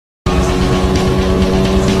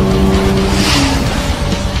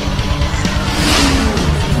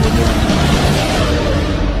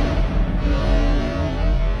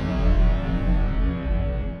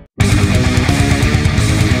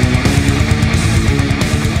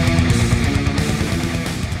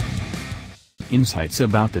Insights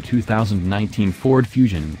about the 2019 Ford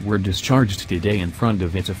Fusion were discharged today in front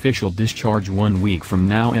of its official discharge 1 week from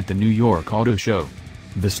now at the New York Auto Show.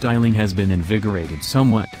 The styling has been invigorated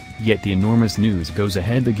somewhat, yet the enormous news goes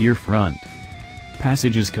ahead the gear front.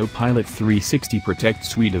 Passage's Co-Pilot360 Protect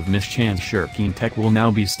suite of mischance-shirking tech will now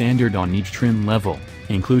be standard on each trim level,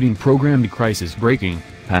 including programmed crisis braking,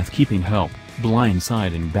 path-keeping help, blind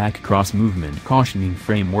side and back cross-movement cautioning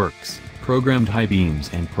frameworks, programmed high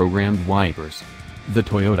beams and programmed wipers. The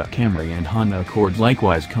Toyota Camry and Honda Accord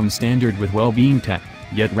likewise come standard with well-being tech,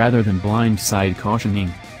 yet rather than blind side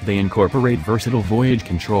cautioning, they incorporate versatile voyage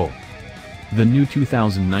control. The new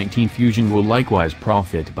 2019 Fusion will likewise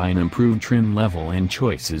profit by an improved trim level and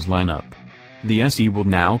choices lineup. The SE will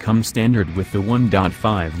now come standard with the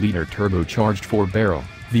 1.5-liter turbocharged 4-barrel,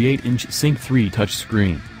 the 8-inch Sync 3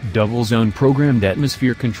 touchscreen, double-zone programmed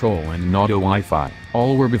atmosphere control and auto Wi-Fi,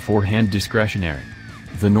 all were beforehand discretionary.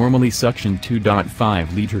 The normally suctioned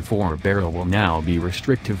 2.5-liter 4-barrel will now be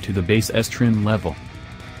restrictive to the base S trim level.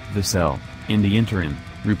 The Cell, in the interim,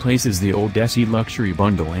 replaces the old SE luxury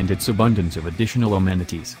bundle and its abundance of additional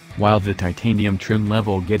amenities, while the titanium trim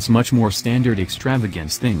level gets much more standard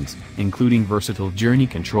extravagance things, including versatile journey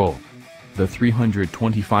control. The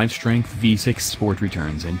 325-strength V6 Sport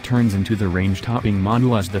returns and turns into the range-topping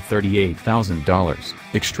model as the $38,000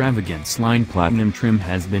 extravagance line platinum trim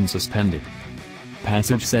has been suspended.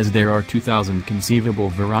 Passage says there are 2,000 conceivable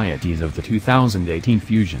varieties of the 2018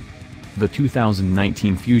 Fusion. The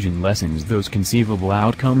 2019 Fusion lessens those conceivable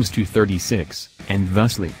outcomes to 36, and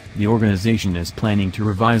thusly, the organization is planning to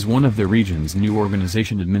revise one of the region's new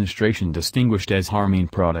organization administration distinguished as harming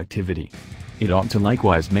productivity. It ought to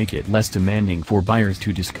likewise make it less demanding for buyers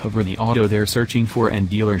to discover the auto they're searching for and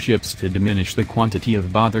dealerships to diminish the quantity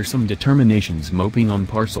of bothersome determinations moping on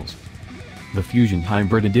parcels. The Fusion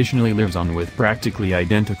Hybrid additionally lives on with practically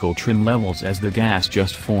identical trim levels as the gas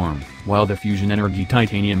just form, while the Fusion Energy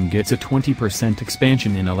Titanium gets a 20%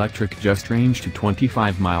 expansion in electric just range to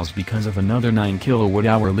 25 miles because of another 9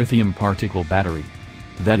 kWh lithium particle battery.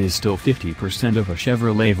 That is still 50% of a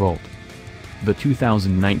Chevrolet Volt. The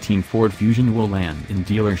 2019 Ford Fusion will land in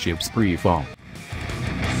dealerships pre-fall.